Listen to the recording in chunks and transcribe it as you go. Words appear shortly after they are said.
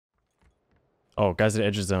Oh, guys at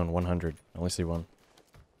edge of zone, 100. I only see one.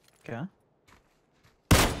 Okay.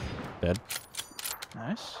 Dead.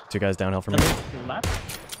 Nice. 2 guys downhill from me. Left.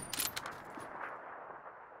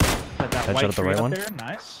 Got that Headshot white at the tree right up one. there.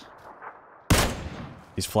 Nice.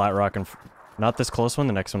 He's flat rocking. Not this close one,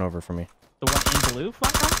 the next one over for me. The one in blue,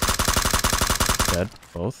 flat rock? Dead,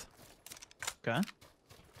 both. Okay.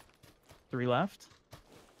 3 left.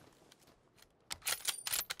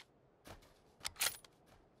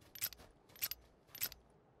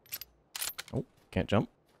 Oh, can't jump.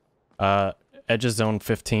 Edge of zone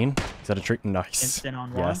 15. Is that a tree? Nice. Instant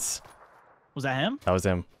on one. Yes. Was that him? That was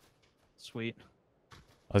him. Sweet.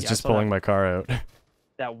 I was Yeah, I just saw pulling that. my car out.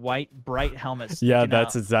 That white, bright helmet. Yeah, sticking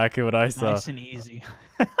that's out. exactly what I saw. Nice and easy.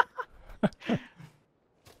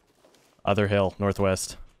 Other hill,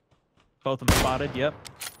 northwest. Both of them spotted. Yep.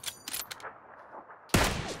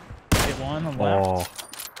 Hit one on the left. Oh.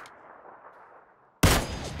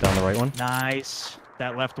 Down the right one. Nice.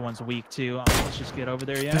 That left one's weak too. Let's just get over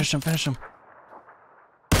there. Yeah. Finish him, finish him.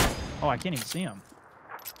 Oh, I can't even see him.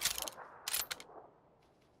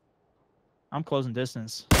 I'm closing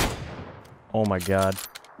distance. Oh my god.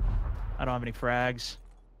 I don't have any frags.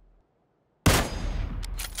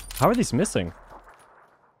 How are these missing?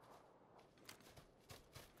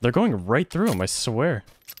 They're going right through him, I swear.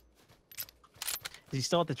 Is he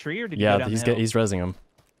still at the tree or did he go Yeah, down he's the hill? he's rezzing him.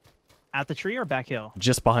 At the tree or back hill?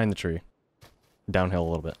 Just behind the tree. Downhill a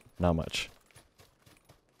little bit. Not much.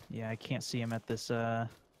 Yeah, I can't see him at this I'm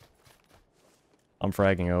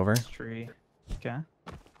fragging over. tree. Okay.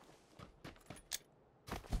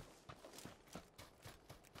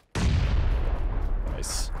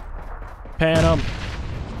 Nice. Pan him.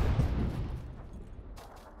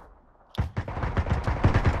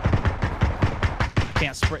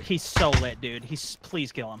 Can't sprint. He's so lit, dude.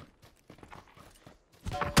 Please kill him.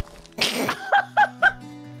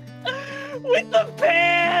 With the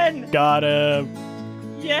pan! Got him.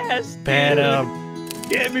 Yes, Pan dude. him.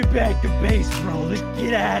 Get me back to base, bro. Let's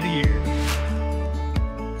get out of here.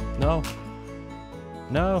 No.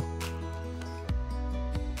 No.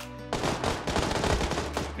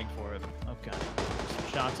 Waiting for it. Okay. Some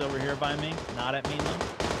shots over here by me. Not at me, though.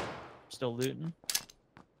 Still looting.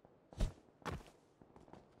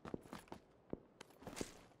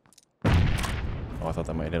 Oh, I thought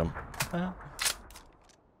that might hit him.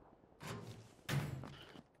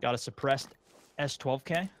 Got a suppressed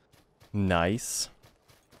S12K. Nice.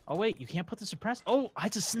 Oh, wait. You can't put the suppressed. Oh,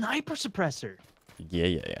 it's a sniper suppressor. Yeah,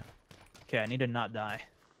 yeah, yeah. Okay, I need to not die.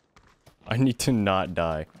 I need to not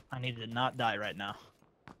die. I need to not die right now.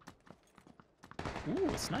 Ooh,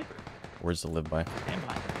 a sniper. Words to live by. Stand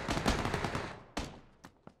by.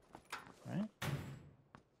 Right.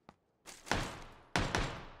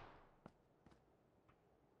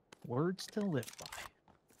 Words to live by.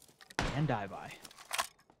 And die by.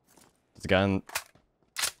 There's a guy in...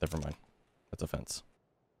 Never mind. That's a fence.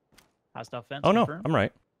 Hostile fence. Oh, no. confirmed. I'm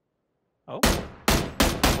right. Oh.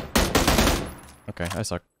 Okay, I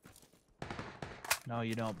suck. No,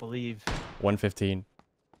 you don't believe. 115.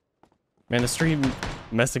 Man, the stream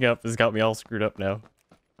messing up has got me all screwed up now.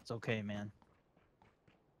 It's okay, man.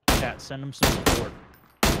 Chat, send him some support.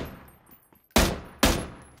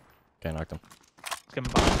 Okay, knocked him. It's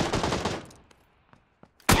coming by.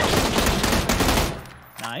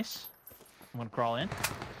 Nice. I'm gonna crawl in.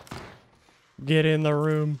 Get in the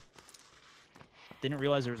room. Didn't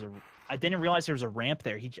realize there was a. I didn't realize there was a ramp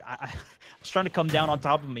there. I was trying to come down on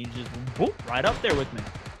top of me. He just whoop, right up there with me.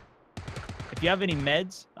 If you have any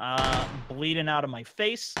meds, bleeding out of my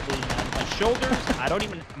face, bleeding out of my shoulders. I don't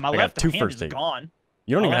even. My I got left 2 hand first is aid. gone.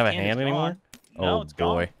 You don't My even have a left hand hand is anymore? gone. No, Oh, it's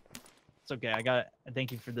gone. boy. It's okay.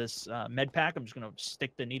 Thank you for this med pack. I'm just gonna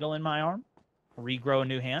stick the needle in my arm, regrow a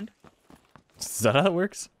new hand. Is that how it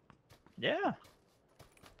works? Yeah.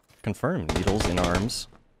 Confirm. Needles in arms.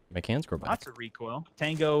 Make hands grow back. Lots of recoil.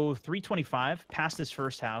 Tango 325 past this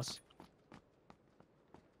first house.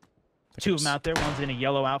 2 of them out there. One's in a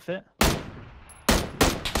yellow outfit.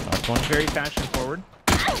 Knocked one. Very fashion forward.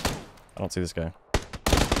 I don't see this guy.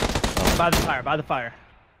 By the fire. By the fire.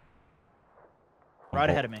 Right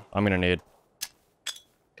Oh, ahead of me. I'm gonna nade.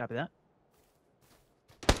 Copy that.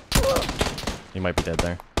 He might be dead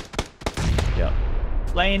there. Yeah.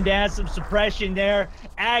 Laying down some suppression there.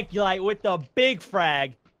 Act like with the big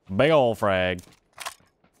frag. Big ol' frag.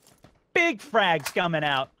 Big frags coming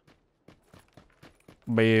out.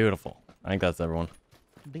 Beautiful. I think that's everyone.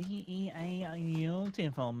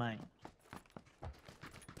 Beautiful, man. I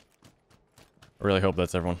really hope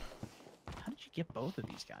that's everyone. How did you get both of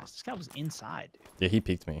these guys? This guy was inside, dude. Yeah, he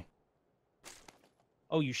peeked me.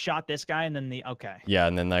 Oh, you shot this guy and then the... Okay. Yeah,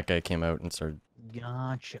 and then that guy came out and started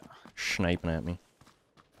Gotcha. Sniping at me.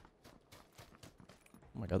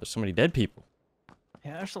 Oh my god, there's so many dead people.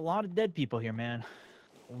 Yeah, there's a lot of dead people here, man.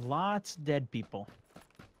 Lots of dead people.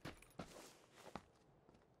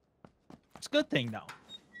 It's a good thing, though.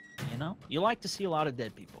 You know? You like to see a lot of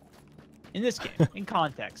dead people. In this game. In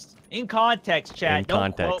context. In context, chat. In Don't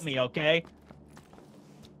context. quote me, okay?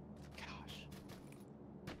 Gosh.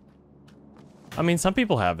 I mean, some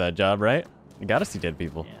people have that job, right? You gotta see dead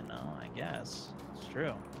people. Yeah, no, I guess. It's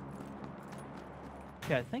true.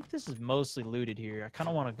 Okay, I think this is mostly looted here. I kind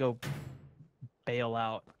of want to go bail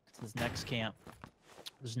out to this next camp.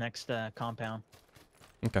 This next compound.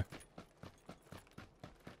 Okay.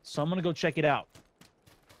 So I'm going to go check it out.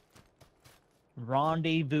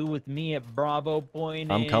 Rendezvous with me at Bravo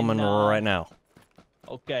Point. I'm coming right now.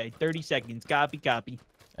 Okay, 30 seconds. Copy, copy.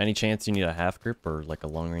 Any chance you need a half grip or like a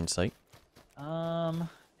long range sight?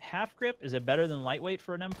 Half grip, is it better than lightweight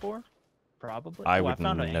for an M4? Probably. I Oh, would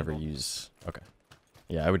found an never angle. use. Okay.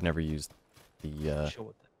 Yeah, I would never use the Show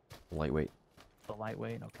what lightweight. the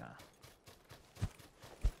lightweight. Okay.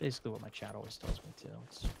 Basically, what my chat always tells me too.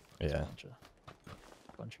 It's Yeah. a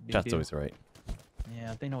bunch of Chat's doo-doo. always right.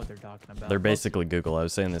 Yeah, they know what they're talking about. They're Most- basically Google. I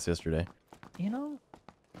was saying this yesterday. You know,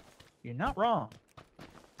 you're not wrong.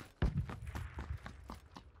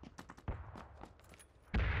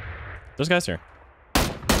 There's guys here.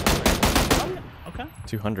 Oh, yeah. Okay.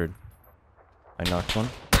 200. I knocked one.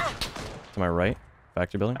 To my right.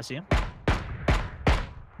 Factory building. I see him.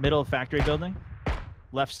 Middle of factory building.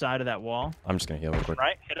 Left side of that wall. I'm just gonna heal real quick.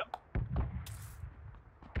 Right, hit him.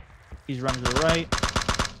 He's running to the right.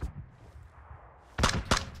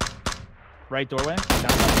 Right doorway. Down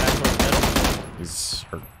back towards the middle. He's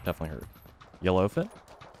hurt. Definitely hurt. Yellow fit.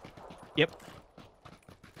 Yep.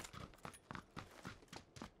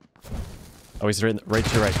 Oh, he's right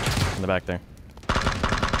to your right. In the back there.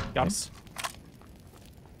 Got him. Nice.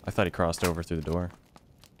 I thought he crossed over through the door.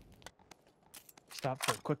 Stop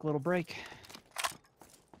for a quick little break.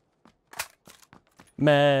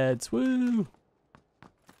 Meds. Woo!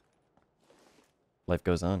 Life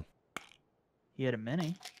goes on. He had a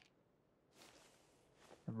mini.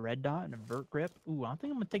 A red dot and a vert grip. Ooh, I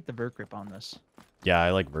think I'm gonna take the vert grip on this. Yeah,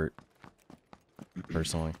 I like Vert.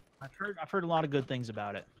 Personally. I've heard a lot of good things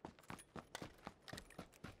about it.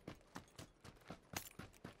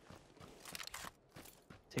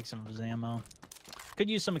 Take some of his ammo. Could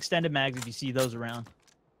use some extended mags if you see those around.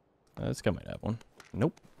 This guy might have one.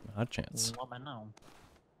 Nope. Not a chance. Let me know.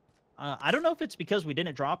 I don't know if it's because we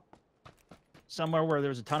didn't drop somewhere where there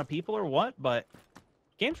was a ton of people or what, but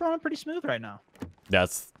game's running pretty smooth right now.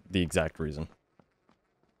 That's the exact reason.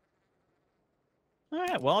 All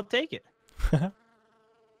right, well, I'll take it.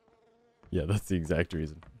 Yeah, that's the exact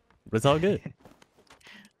reason. But it's all good.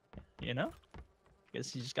 You know?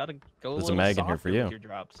 Guess you just gotta go There's a a little mag in here for softer with you. your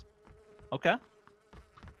drops. Okay.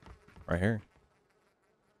 Right here.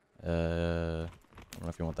 I don't know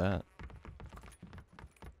if you want that.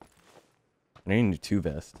 I need a new 2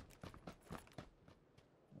 vest.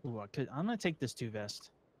 Ooh, I'm gonna take this 2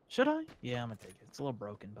 vest. Should I? Yeah, I'm gonna take it. It's a little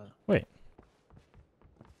broken, but Wait.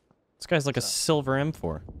 This guy's like a What's up? silver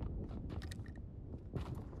M4.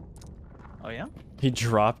 oh yeah. He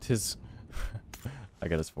dropped his... I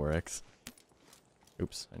got his 4X.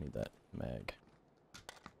 Oops, I need that mag.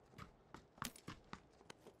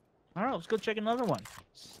 All right, let's go check another one.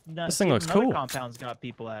 This thing looks cool. Compound's got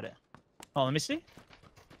people at it. Oh, let me see.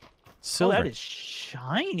 Silver. Oh, that is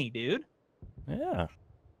shiny, dude. Yeah.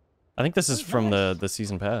 I think this is Oh, from nice. the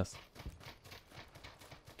season pass.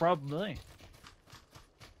 Probably.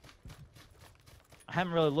 I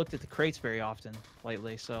haven't really looked at the crates very often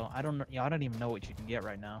lately, so I don't know. Yeah, I don't even know what you can get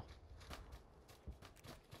right now.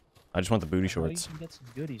 I just want the booty Oh, you shorts. can get some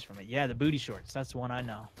goodies from it. Yeah, the booty shorts. That's the one I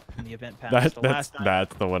know from the event pass. That's last time.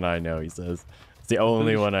 that's the one I know, he says. It's the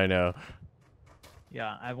only Booty one I know.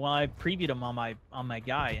 Yeah, I previewed them on my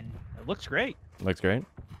guy, and it looks great. Looks great.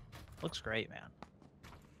 Looks great, man.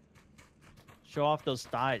 Show off those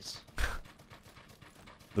thighs.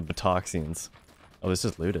 The Batoxians. Oh, this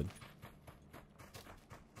is looted.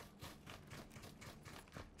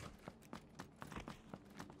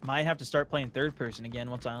 Might have to start playing third person again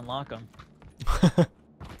once I unlock them.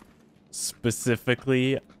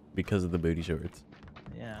 Specifically because of the booty shorts.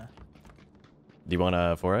 Yeah. Do you want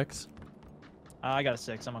a 4X? I got a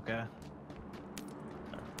 6. I'm okay.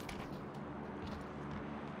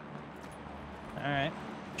 All right.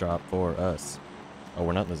 Drop for us. Oh,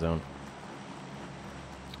 we're not in the zone.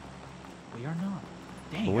 We are not.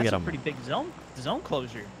 Dang, But we that's got a 'em. pretty big zone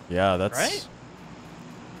closure. Yeah, that's... Right?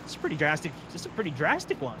 It's pretty drastic. Just a pretty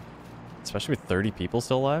drastic one. Especially with 30 people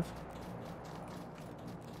still alive.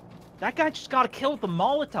 That guy just got a kill with the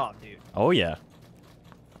Molotov, dude. Oh, yeah.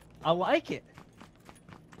 I like it.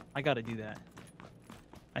 I gotta do that.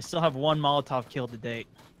 I still have 1 Molotov kill to date.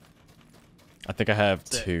 I think I have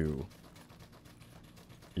That's it. 2.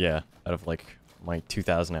 Yeah, out of like my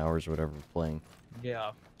 2,000 hours or whatever playing.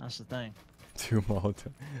 Yeah, that's the thing. 2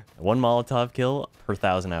 Molotov. 1 Molotov kill per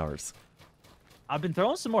 1,000 hours. I've been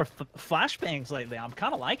throwing some more flashbangs lately. I'm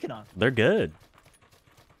kind of liking them. They're good.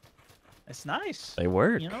 It's nice. They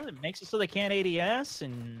work. You know, it makes it so they can't ADS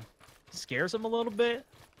and scares them a little bit.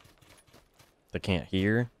 They can't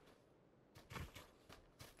hear.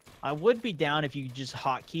 I would be down if you just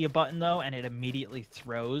hotkey a button though, and it immediately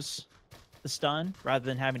throws the stun rather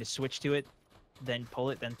than having to switch to it, then pull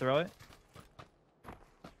it, then throw it.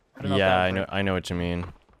 Yeah, I know what you mean.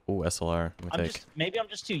 Ooh, SLR. Let me take. Maybe I'm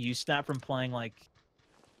just too used to that from playing like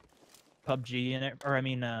PUBG and it, or I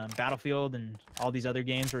mean Battlefield and all these other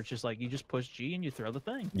games where it's just like you just push G and you throw the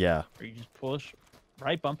thing. Yeah. Or you just push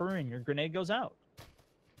right bumper and your grenade goes out.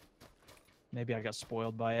 Maybe I got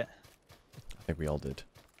spoiled by it. I think we all did.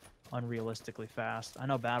 Unrealistically fast. I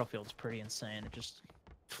know Battlefield's pretty insane. It just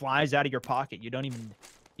flies out of your pocket. You don't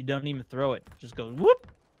even throw it. It just goes whoop.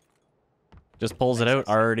 Just pulls it out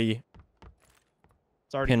already.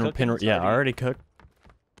 It's already cooking. Already cooked.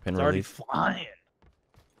 Pin It's already release. flying.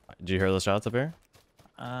 Did you hear those shots up here?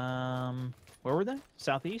 Where were they?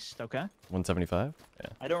 Southeast. Okay. 175. Yeah.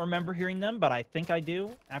 I don't remember hearing them, but I think I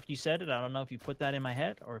do. After you said it, I don't know if you put that in my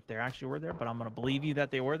head or if they actually were there, but I'm gonna believe you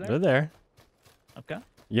that they were there. They're there. Okay.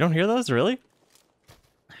 You don't hear those, really?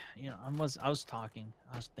 You know, I was talking.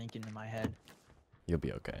 I was thinking in my head. You'll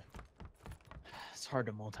be okay. It's hard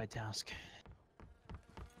to multitask.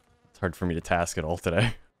 It's hard for me to task it all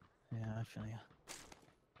today. Yeah, I feel you.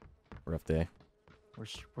 Rough day.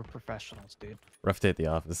 We're professionals, dude. Rough day at the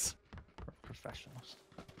office. We're professionals.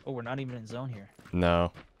 Oh, we're not even in zone here.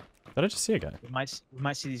 No. Did I just see a guy? We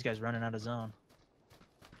might see these guys running out of zone.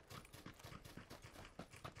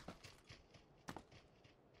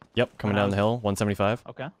 Yep, coming down the hill. 175.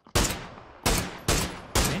 Okay.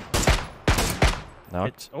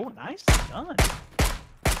 Knocked. Oh, nice. Done.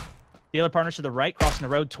 The other partner's to the right, crossing the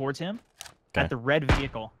road towards him. Okay. At the red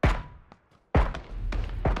vehicle.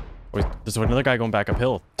 Wait, there's another guy going back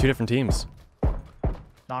uphill. 2 different teams.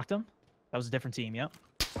 Knocked him. That was a different team, yep.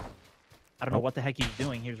 I don't know what the heck he was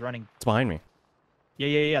doing. He was running. It's behind me.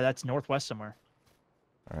 Yeah. That's northwest somewhere.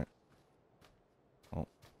 All right. Oh,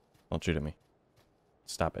 don't shoot at me.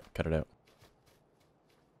 Stop it. Cut it out.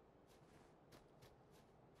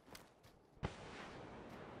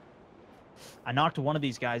 I knocked one of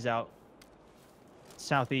these guys out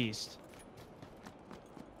southeast.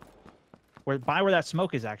 Where that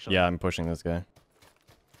smoke is actually. Yeah, I'm pushing this guy.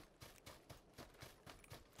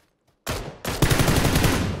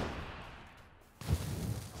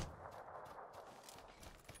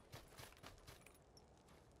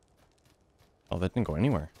 Oh, that didn't go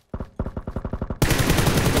anywhere.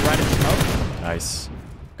 Right in smoke. Nice.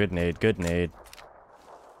 Good nade. Good nade.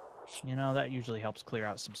 You know, that usually helps clear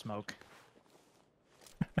out some smoke.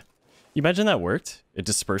 You imagine that worked? It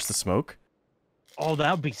dispersed the smoke? Oh,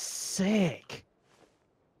 that would be sick.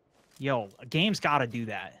 Yo, a game's got to do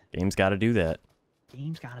that. Game's got to do that.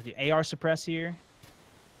 Game's got to do. AR suppress here.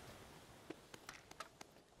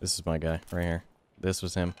 This is my guy right here. This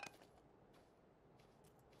was him.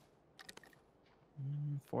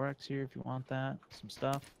 4x here if you want that. Some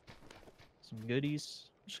stuff. Some goodies.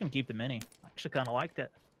 I'm just going to keep the mini. I actually kind of like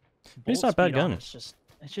that. It's not a bad gun. It's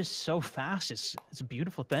just so fast. It's a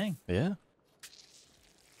beautiful thing. Yeah.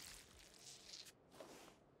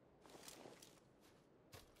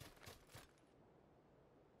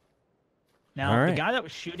 Now, the guy that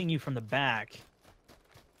was shooting you from the back,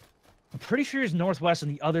 I'm pretty sure he's northwest on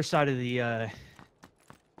the other side of the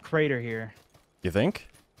crater here. You think?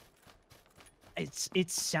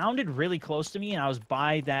 It sounded really close to me, and I was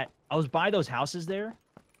by those houses there.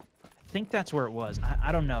 I think that's where it was.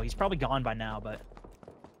 I don't know. He's probably gone by now, but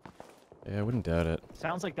Yeah, I wouldn't doubt it.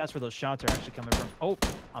 sounds like that's where those shots are actually coming from. Oh,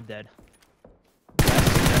 I'm dead.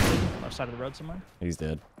 Left side of the road somewhere. He's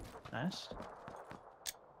dead. Nice.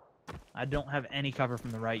 I don't have any cover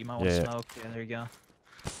from the right. You might want to smoke. Yeah, there you go.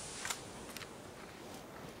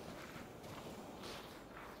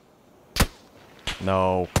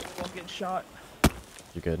 No. Don't get shot.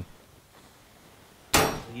 You're good.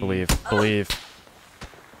 Believe. Believe.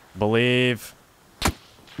 Believe.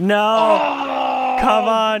 No! Oh, Come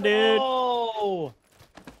on, dude. no!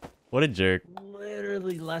 What a jerk.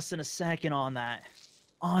 Literally less than a second on that.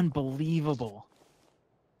 Unbelievable.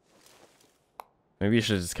 Maybe you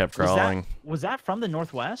should have just kept crawling. Was that from the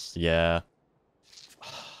northwest? Yeah.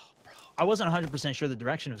 Oh, bro. I wasn't 100% sure the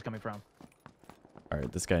direction it was coming from. All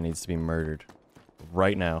right, this guy needs to be murdered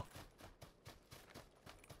right now.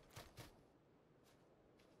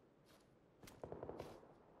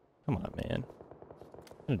 Come on, man.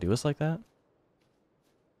 You gonna do us like that?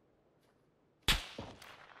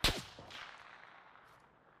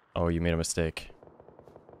 Oh, you made a mistake.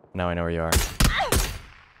 Now I know where you are.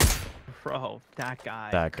 Bro, that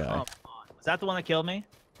guy. That guy. Come on. Was that the one that killed me?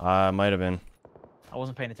 Might have been. I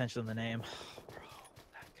wasn't paying attention to the name. Bro,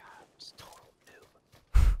 that guy was total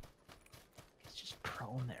noob. He's just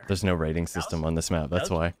prone there. There's no rating system on this map, that's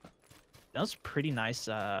why. That was pretty nice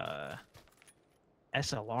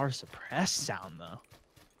SLR suppressed sound, though.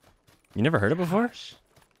 You never heard it before? Gosh.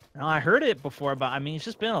 No, I heard it before, but I mean, it's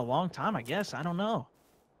just been a long time, I guess. I don't know.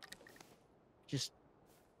 Just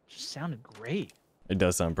sounded great. It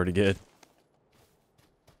does sound pretty good.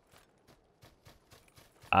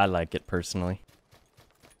 I like it personally.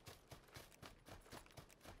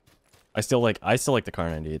 I still like the Car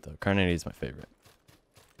 98 though. Car 98 is my favorite.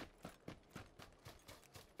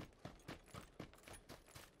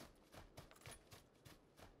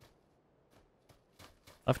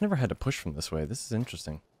 I've never had to push from this way. This is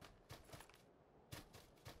interesting.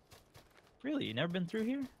 Really? You never been through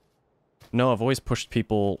here? No, I've always pushed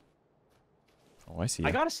people. Oh, I see.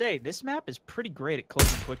 I gotta say, this map is pretty great at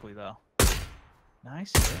closing quickly, though.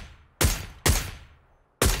 Nice.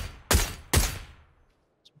 His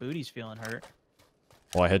booty's feeling hurt.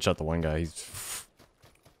 Oh, I headshot the one guy.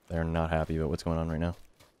 They're not happy about what's going on right now.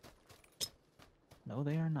 No,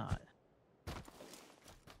 they are not.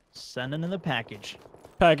 Sending in the package.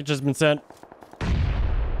 Package has been sent.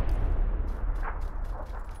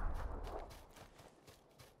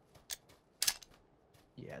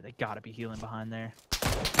 Yeah, they gotta be healing behind there.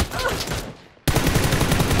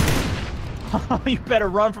 You better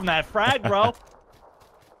run from that frag, bro.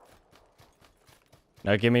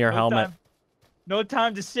 Now give me your helmet. No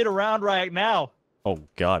time to sit around right now. Oh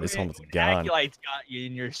god, his helmet's gone. Aculight's got you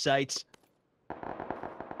in your sights.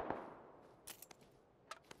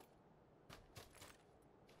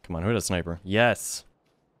 Come on, who had a sniper? Yes.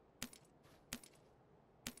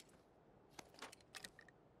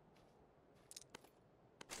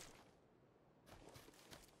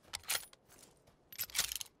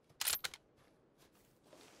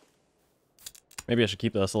 Maybe I should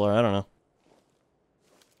keep the SLR. I don't know.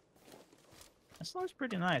 SLR's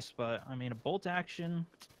pretty nice, but I mean, a bolt action.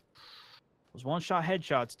 Those one-shot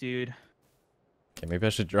headshots, dude. Okay, maybe I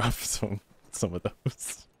should drop some of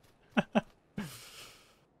those.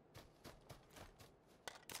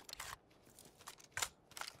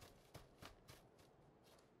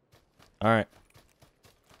 All right.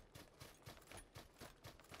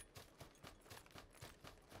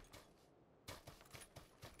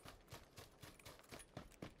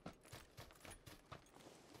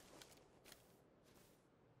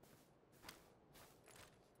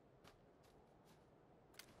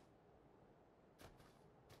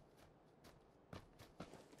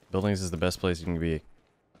 Buildings is the best place you can be.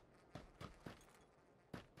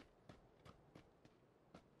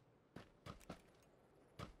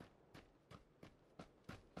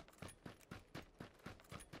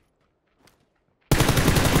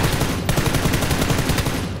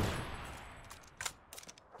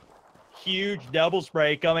 Huge double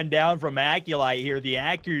spray coming down from Aculite here. The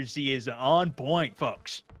accuracy is on point,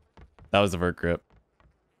 folks. That was the vert grip.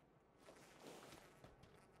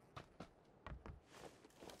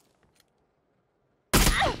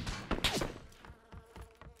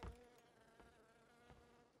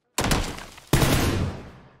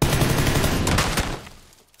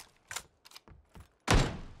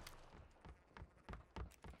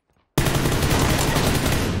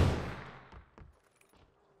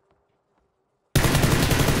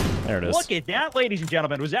 There it is. Look at that, ladies and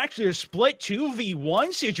gentlemen. It was actually a split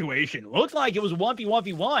 2v1 situation. Looked like it was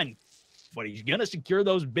 1v1v1. But he's going to secure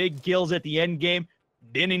those big kills at the end game.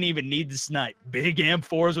 Didn't even need the snipe. Big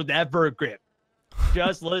M4s with that vert grip.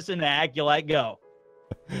 Just listen to Aculite go.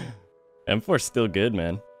 M4's still good,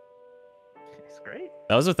 man. It's great.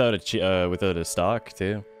 That was without a stock,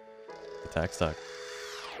 too. Attack stock.